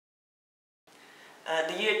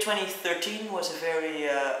The year 2013 was a very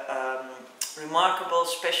remarkable,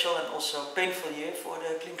 special and also painful year for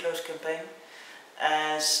the Clean Clothes campaign.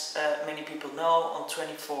 As many people know, on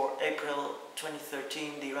 24 April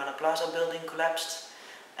 2013 the Rana Plaza building collapsed,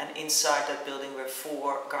 and inside that building were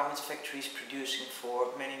 4 garment factories producing for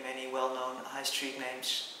many well-known high street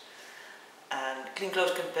names. And the Clean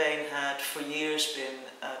Clothes campaign had for years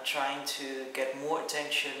been trying to get more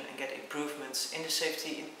attention and get improvements in the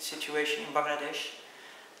safety situation in Bangladesh.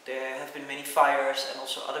 There have been many fires and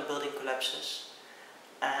also other building collapses.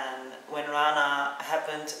 And when Rana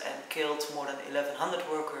happened and killed more than 1100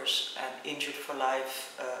 workers and injured for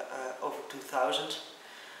life over 2000,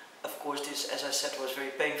 of course this, as I said, was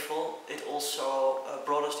very painful. It also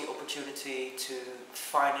brought us the opportunity to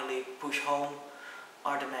finally push home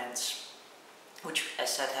our demands, which, as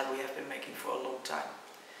said, we have been making for a long time.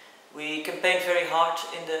 We campaigned very hard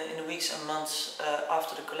in the weeks and months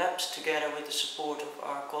after the collapse, together with the support of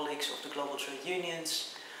our colleagues of the global trade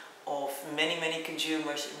unions, of many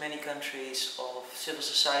consumers in many countries, of civil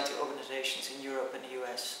society organizations in Europe and the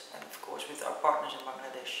US, and of course with our partners in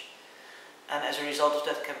Bangladesh. And as a result of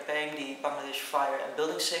that campaign, the Bangladesh Fire and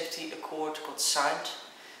Building Safety Accord got signed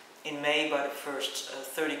in May by the first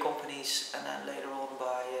 30 companies, and then later on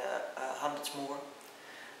by hundreds more.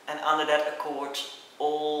 And under that accord,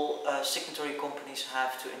 all signatory companies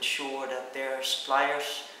have to ensure that their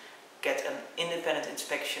suppliers get an independent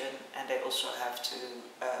inspection, and they also have to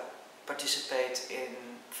participate in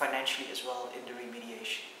financially as well in the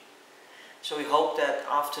remediation. So we hope that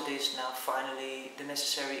after this, now finally the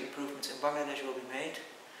necessary improvements in Bangladesh will be made.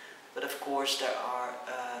 But of course there are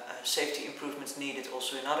safety improvements needed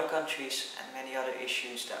also in other countries, and many other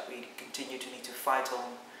issues that we continue to need to fight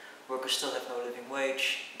on. Workers still have no living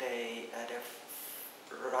wage, their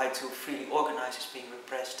right to freely organize is being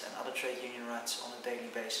repressed, and other trade union rights on a daily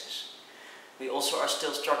basis. We also are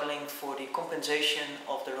still struggling for the compensation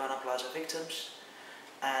of the Rana Plaza victims,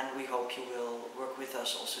 and we hope you will work with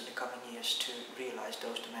us also in the coming years to realize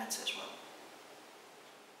those demands as well.